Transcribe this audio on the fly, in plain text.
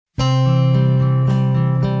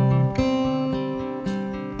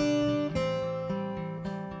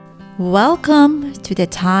Welcome to the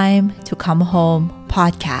Time to Come Home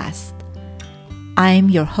podcast. I'm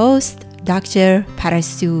your host, Dr.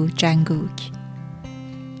 Parasu Janguk.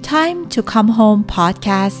 Time to Come Home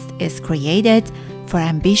podcast is created for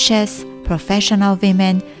ambitious professional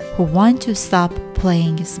women who want to stop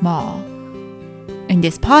playing small. In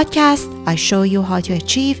this podcast, I show you how to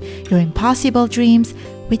achieve your impossible dreams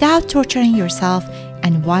without torturing yourself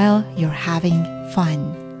and while you're having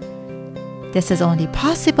fun. This is only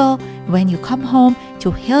possible when you come home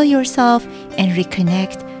to heal yourself and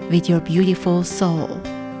reconnect with your beautiful soul.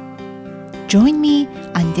 Join me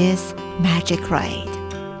on this magic ride.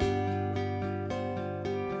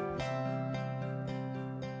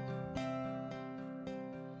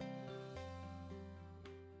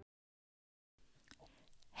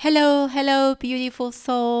 Hello, beautiful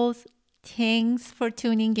souls. Thanks for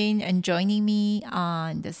tuning in and joining me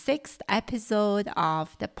on the 6th episode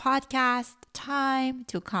of the podcast, Time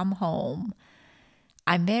to Come Home.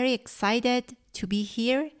 I'm very excited to be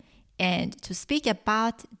here and to speak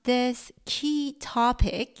about this key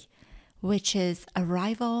topic, which is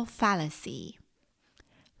arrival fallacy.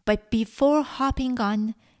 But before hopping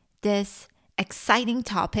on this exciting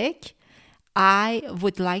topic, I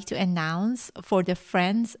would like to announce for the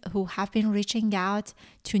friends who have been reaching out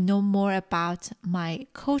to know more about my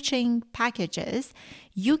coaching packages,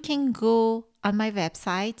 you can go on my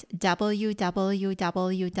website,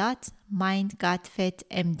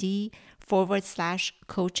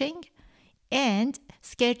 www.mindgutfitmd.com/coaching and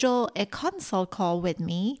schedule a consult call with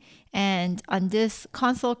me. And on this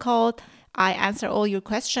consult call, I answer all your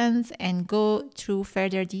questions and go through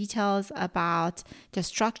further details about the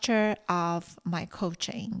structure of my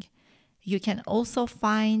coaching. You can also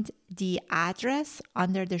find the address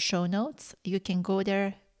under the show notes. You can go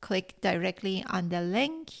there, click directly on the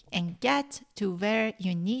link, and get to where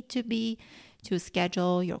you need to be to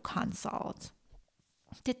schedule your consult.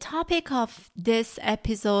 The topic of this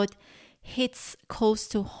episode hits close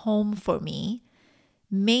to home for me,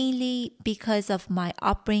 mainly because of my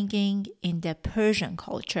upbringing in the Persian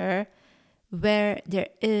culture, where there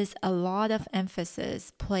is a lot of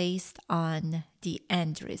emphasis placed on the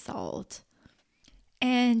end result.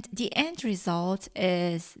 And the end result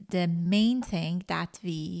is the main thing that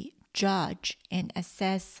we judge and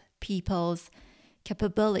assess people's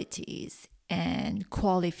capabilities and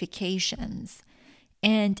qualifications.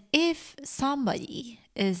 And if somebody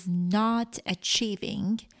is not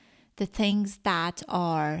achieving the things that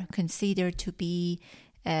are considered to be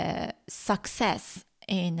success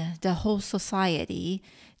in the whole society,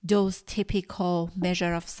 those typical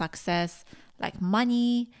measure of success like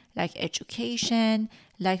money, like education,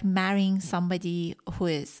 like marrying somebody who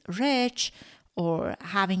is rich, or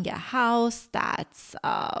having a house that's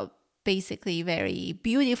basically very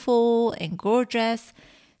beautiful and gorgeous.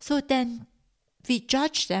 So then we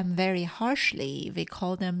judge them very harshly. We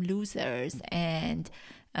call them losers and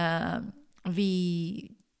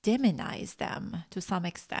we demonize them to some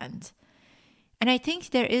extent. And I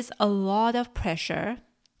think there is a lot of pressure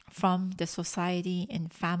from the society and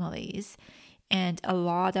families, and a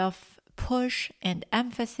lot of push and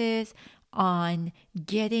emphasis on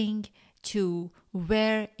getting to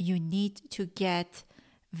where you need to get,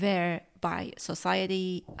 where by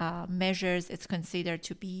society measures it's considered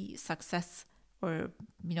to be success or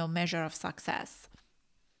measure of success.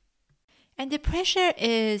 And the pressure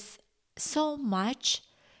is so much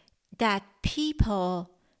that people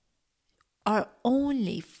are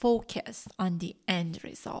only focused on the end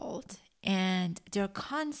result, and they're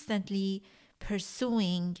constantly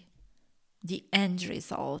pursuing the end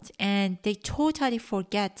result, and they totally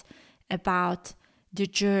forget about the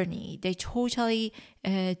journey. They totally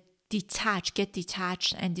get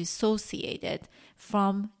detached and dissociated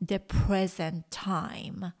from the present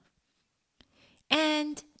time.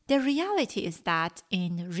 And the reality is that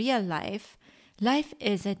in real life, life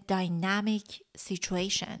is a dynamic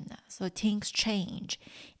situation. So things change.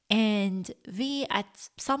 And we, at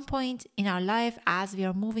some point in our life, as we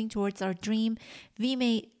are moving towards our dream, we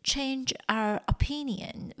may change our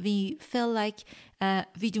opinion. We feel like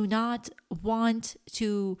we do not want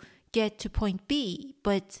to get to point B,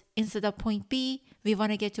 but instead of point B, we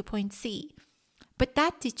want to get to point C. But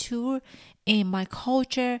that detour in my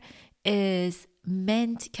culture is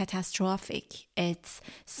meant catastrophic. It's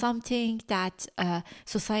something that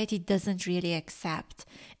society doesn't really accept.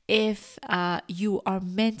 If you are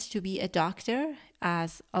meant to be a doctor,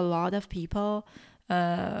 as a lot of people,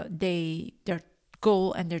 their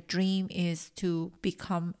goal and their dream is to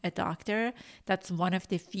become a doctor. That's one of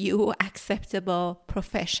the few acceptable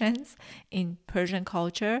professions in Persian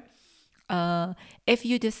culture. If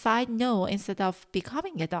you decide no, instead of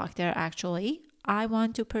becoming a doctor, actually, I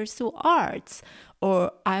want to pursue arts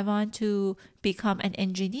or I want to become an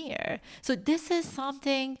engineer. So this is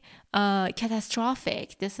something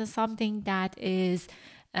catastrophic. This is something that is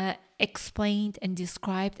explained and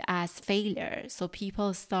described as failure. So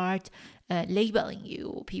people start labeling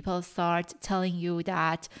you. People start telling you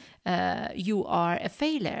that you are a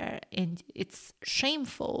failure, and it's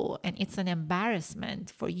shameful and it's an embarrassment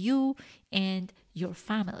for you and your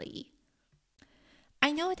family.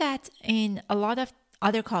 I know that in a lot of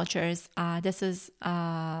other cultures, this is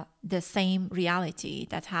the same reality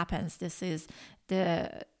that happens. This is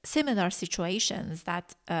the similar situations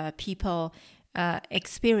that people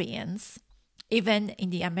experience. Even in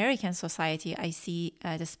the American society, I see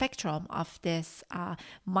the spectrum of this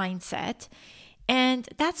mindset. And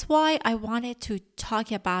that's why I wanted to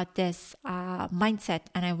talk about this mindset,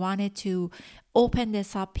 and I wanted to open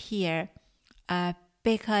this up here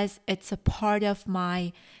because it's a part of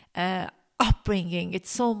my upbringing. It's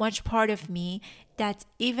so much part of me that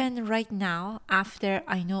even right now, after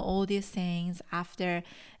I know all these things, after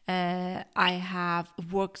I have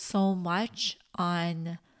worked so much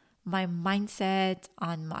on my mindset,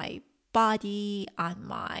 on my body, on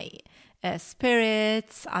my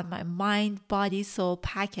spirits, on my mind, body, soul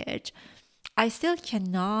package, I still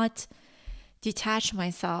cannot detach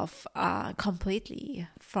myself completely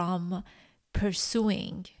from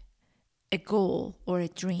pursuing a goal or a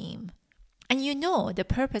dream. And you know, the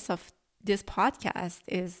purpose of this podcast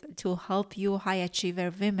is to help you high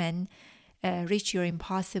achiever women reach your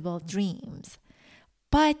impossible dreams.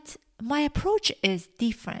 But my approach is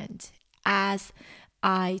different. As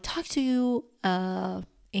I talked to you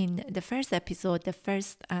in the first episode, the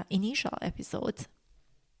first initial episode,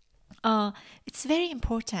 it's very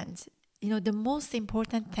important. The most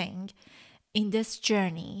important thing in this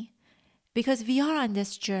journey, because we are on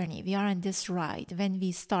this journey, we are on this ride, when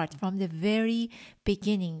we start from the very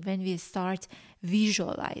beginning, when we start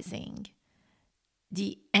visualizing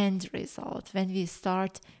the end result, when we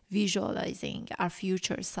start visualizing our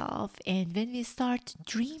future self, and when we start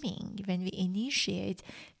dreaming, when we initiate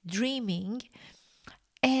dreaming,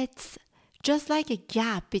 it's just like a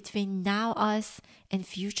gap between now us and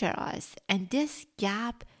future us. And this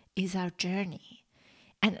gap is our journey.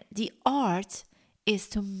 And the art is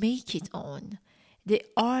to make it own. The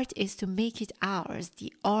art is to make it ours.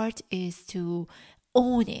 The art is to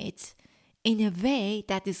own it in a way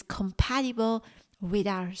that is compatible with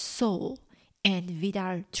our soul and with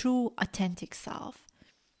our true authentic self.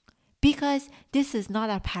 Because this is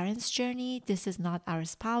not our parents' journey, this is not our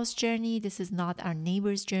spouse's journey, this is not our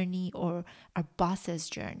neighbor's journey or our boss's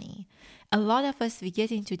journey. A lot of us, we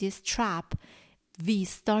get into this trap. We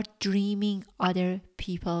start dreaming other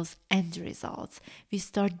people's end results. We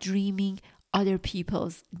start dreaming other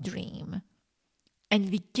people's dream.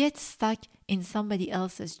 And we get stuck in somebody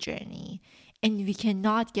else's journey. And we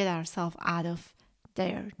cannot get ourselves out of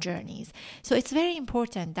their journeys. So it's very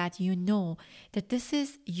important that you know that this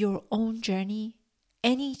is your own journey.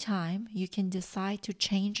 Anytime you can decide to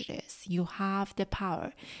change this. You have the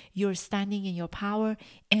power. You're standing in your power,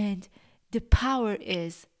 and the power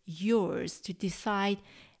is yours to decide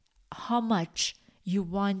how much you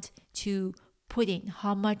want to put in,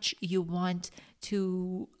 how much you want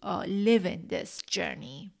to live in this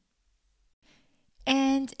journey.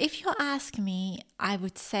 And if you ask me, I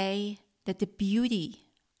would say that the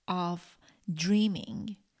beauty of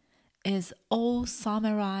dreaming is all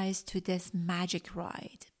summarized to this magic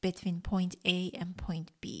ride between point A and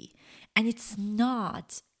point B. And it's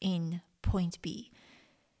not in point B.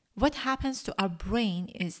 What happens to our brain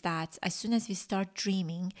is that as soon as we start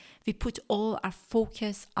dreaming, we put all our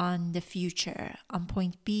focus on the future, on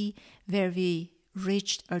point B, where we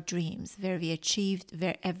reached our dreams, where we achieved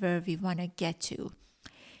wherever we want to get to.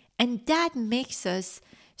 And that makes us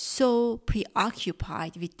so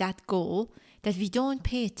preoccupied with that goal that we don't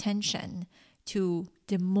pay attention to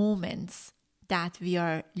the moments that we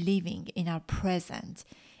are living in our present,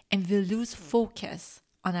 and we lose focus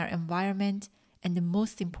on our environment and the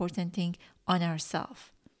most important thing, on ourselves.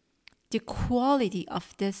 The quality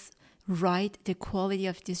of this ride, the quality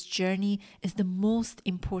of this journey is the most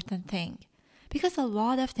important thing, because a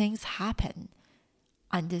lot of things happen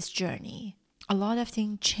on this journey. A lot of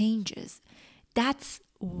things changes. That's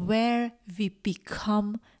where we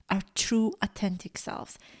become our true authentic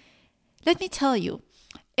selves. Let me tell you,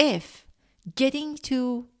 if getting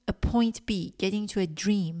to a point B, getting to a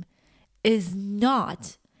dream, is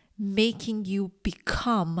not making you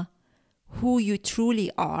become who you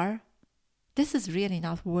truly are, this is really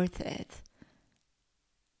not worth it.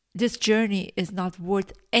 this journey is not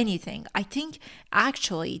worth anything. I think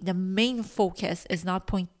actually the main focus is not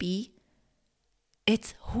point B,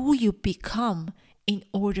 it's who you become in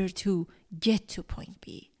order to get to point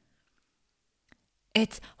B.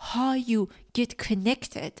 It's how you get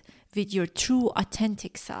connected with your true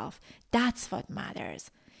authentic self. That's what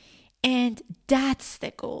matters. And that's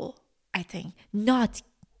the goal, I think, not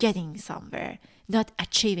getting somewhere, not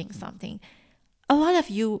achieving something. A lot of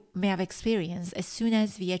you may have experienced as soon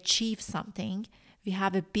as we achieve something, we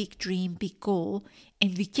have a big dream, big goal,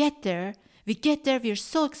 and we get there, we're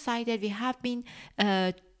so excited, we have been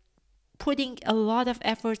putting a lot of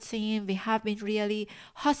efforts in, we have been really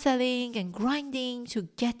hustling and grinding to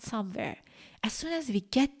get somewhere. As soon as we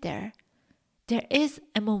get there, there is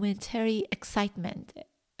a momentary excitement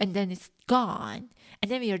and then it's gone.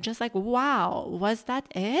 And then we are just like, wow, was that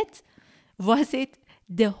it? Was it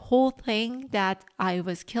the whole thing that I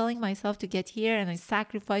was killing myself to get here and I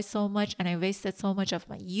sacrificed so much and I wasted so much of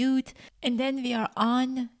my youth? And then we are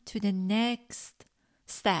on to the next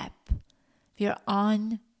step. We are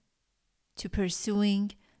on to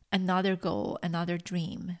pursuing another goal, another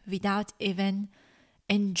dream, without even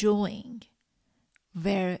enjoying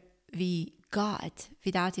where we got,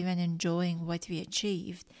 without even enjoying what we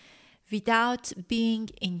achieved, without being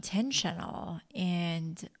intentional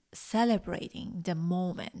and celebrating the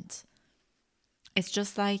moment. It's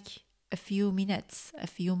just like a few minutes, a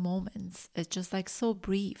few moments. It's just like so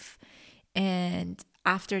brief. And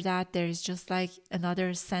after that, there's just like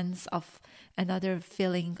another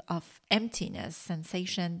feeling of emptiness,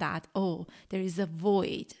 sensation that, oh, there is a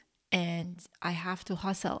void and I have to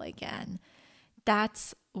hustle again.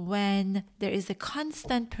 That's when there is a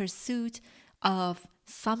constant pursuit of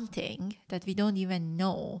something that we don't even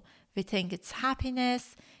know. We think it's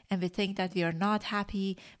happiness and we think that we are not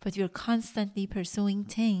happy, but we're constantly pursuing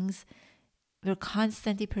things. We're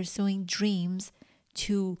constantly pursuing dreams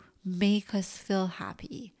to make us feel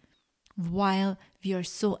happy while we are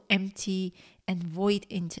so empty and void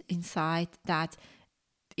inside that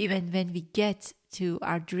even when we get to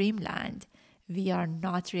our dreamland, we are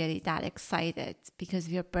not really that excited because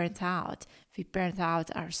we are burnt out. We burnt out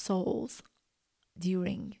our souls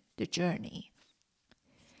during the journey.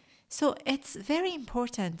 So it's very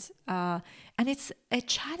important and it's a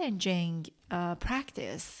challenging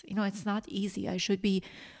practice. It's not easy. I should be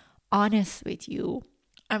honest with you.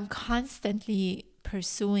 I'm constantly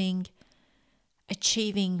pursuing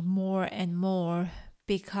achieving more and more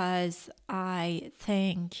because I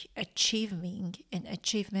think achievement,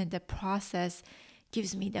 the process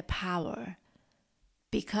gives me the power,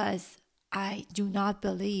 because I do not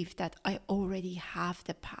believe that I already have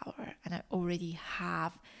the power and I already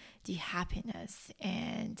have the happiness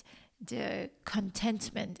and the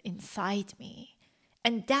contentment inside me.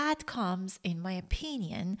 And that comes, in my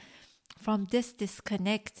opinion, from this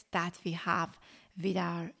disconnect that we have with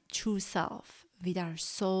our true self, with our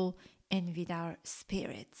soul, and with our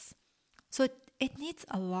spirits. So it needs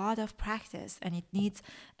a lot of practice and it needs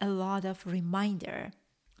a lot of reminder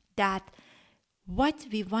that what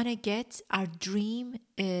we want to get, our dream,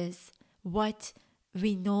 is what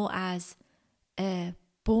we know as a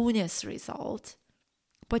bonus result.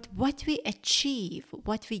 But what we achieve,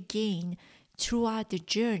 what we gain throughout the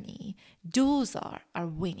journey, those are our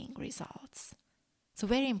winning results. So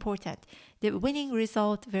very important. The winning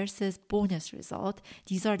result versus bonus result,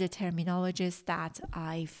 these are the terminologies that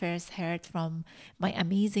I first heard from my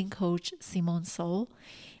amazing coach, Simone Soul.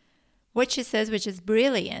 What she says, which is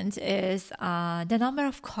brilliant, is the number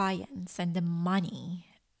of clients and the money.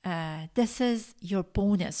 This is your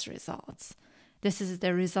bonus results. This is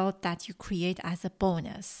the result that you create as a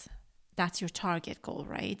bonus. That's your target goal,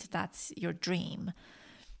 right? That's your dream.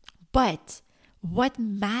 But what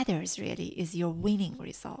matters really is your winning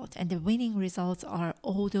result. And the winning results are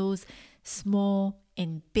all those small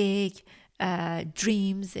and big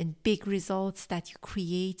dreams and big results that you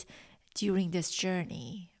create during this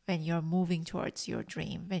journey when you're moving towards your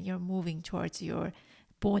dream, when you're moving towards your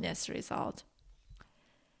bonus result.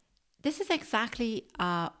 This is exactly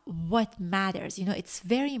what matters. It's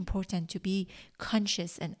very important to be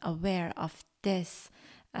conscious and aware of this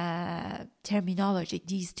terminology,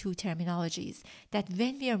 these two terminologies, that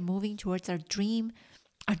when we are moving towards our dream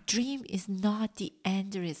is not the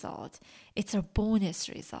end result. It's our bonus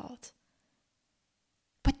result.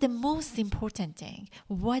 But the most important thing,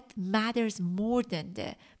 what matters more than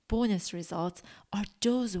the bonus results, are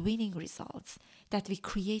those winning results that we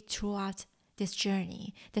create throughout this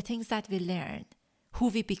journey, the things that we learn, who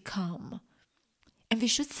we become. And we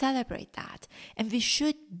should celebrate that. And we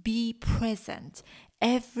should be present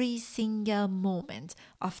every single moment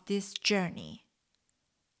of this journey.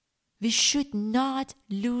 We should not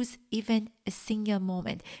lose even a single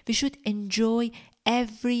moment. We should enjoy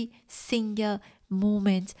every single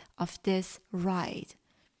moment of this ride.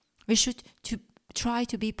 We should try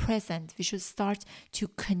to be present. We should start to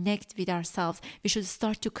connect with ourselves. We should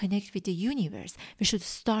start to connect with the universe. We should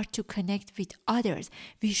start to connect with others.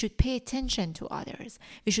 We should pay attention to others.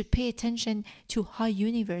 We should pay attention to how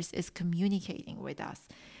universe is communicating with us.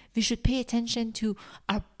 We should pay attention to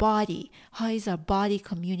our body. How is our body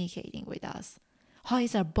communicating with us? How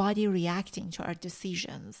is our body reacting to our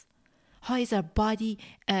decisions? How is our body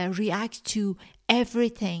react to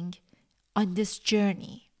everything on this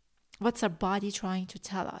journey? What's our body trying to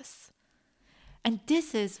tell us? And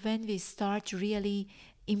this is when we start really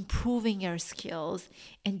improving our skills.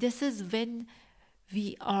 And this is when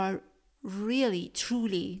we are really,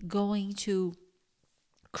 truly going to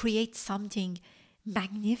create something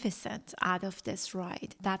magnificent out of this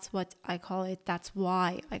ride. That's what I call it. That's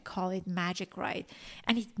why I call it magic ride.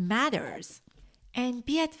 And it matters. And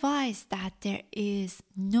be advised that there is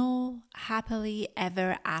no happily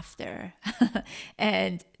ever after.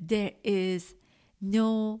 And there is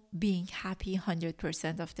no being happy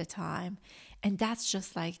 100% of the time. And that's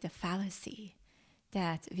just like the fallacy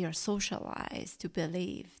that we are socialized to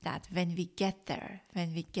believe that when we get there,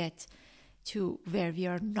 when we get to where we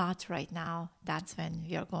are not right now, that's when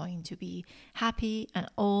we are going to be happy and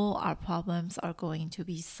all our problems are going to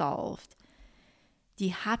be solved. The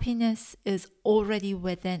happiness is already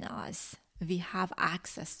within us. We have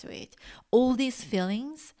access to it. All these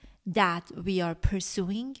feelings that we are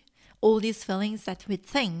pursuing, all these feelings that we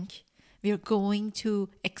think we are going to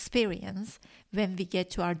experience when we get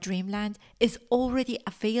to our dreamland is already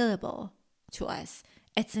available to us.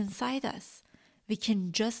 It's inside us. We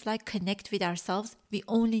can just like connect with ourselves. We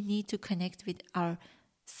only need to connect with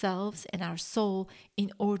ourselves and our soul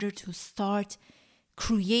in order to start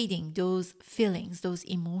creating those feelings, those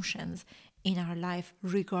emotions in our life,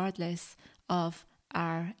 regardless of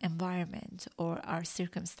our environment or our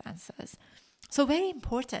circumstances. So very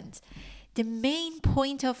important. The main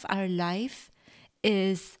point of our life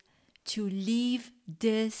is to live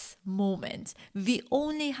this moment. We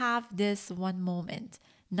only have this one moment.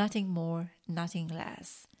 Nothing more, nothing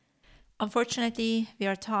less. Unfortunately, we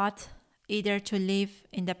are taught either to live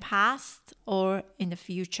in the past or in the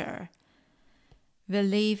future. We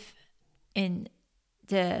live in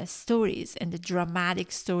the stories and the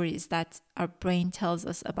dramatic stories that our brain tells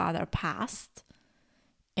us about our past.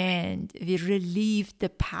 And we relive the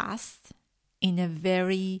past in a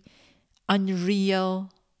very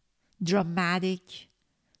unreal, dramatic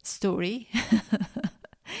story.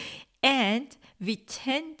 And we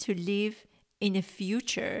tend to live in a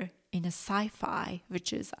future, in a sci-fi,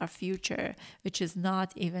 which is our future, which is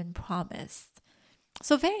not even promised.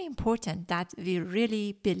 So very important that we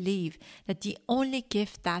really believe that the only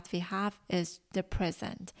gift that we have is the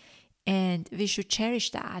present. And we should cherish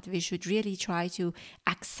that. We should really try to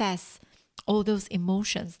access all those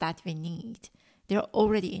emotions that we need. They're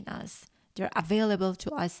already in us. They're available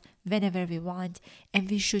to us whenever we want. And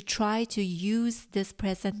we should try to use this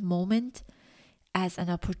present moment as an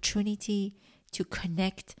opportunity to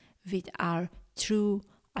connect with our true,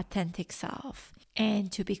 authentic self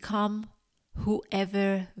and to become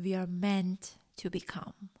whoever we are meant to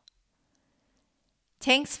become.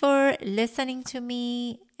 Thanks for listening to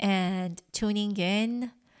me and tuning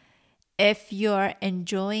in. If you're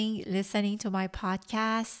enjoying listening to my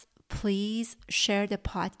podcast, please share the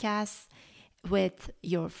podcast with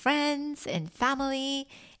your friends and family.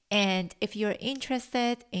 And if you're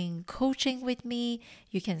interested in coaching with me,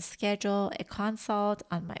 you can schedule a consult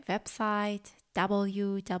on my website,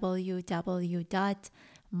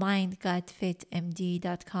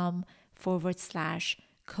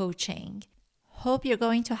 www.mindgutfitmd.com/coaching. Hope you're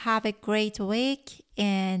going to have a great week,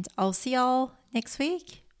 and I'll see y'all next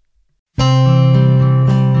week.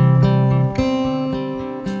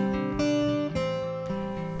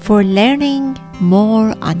 For learning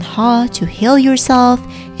more on how to heal yourself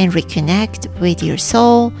and reconnect with your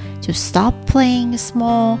soul, to stop playing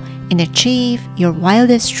small and achieve your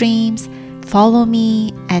wildest dreams, follow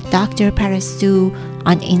me at Dr. Parastu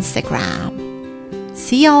on Instagram.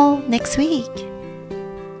 See y'all next week.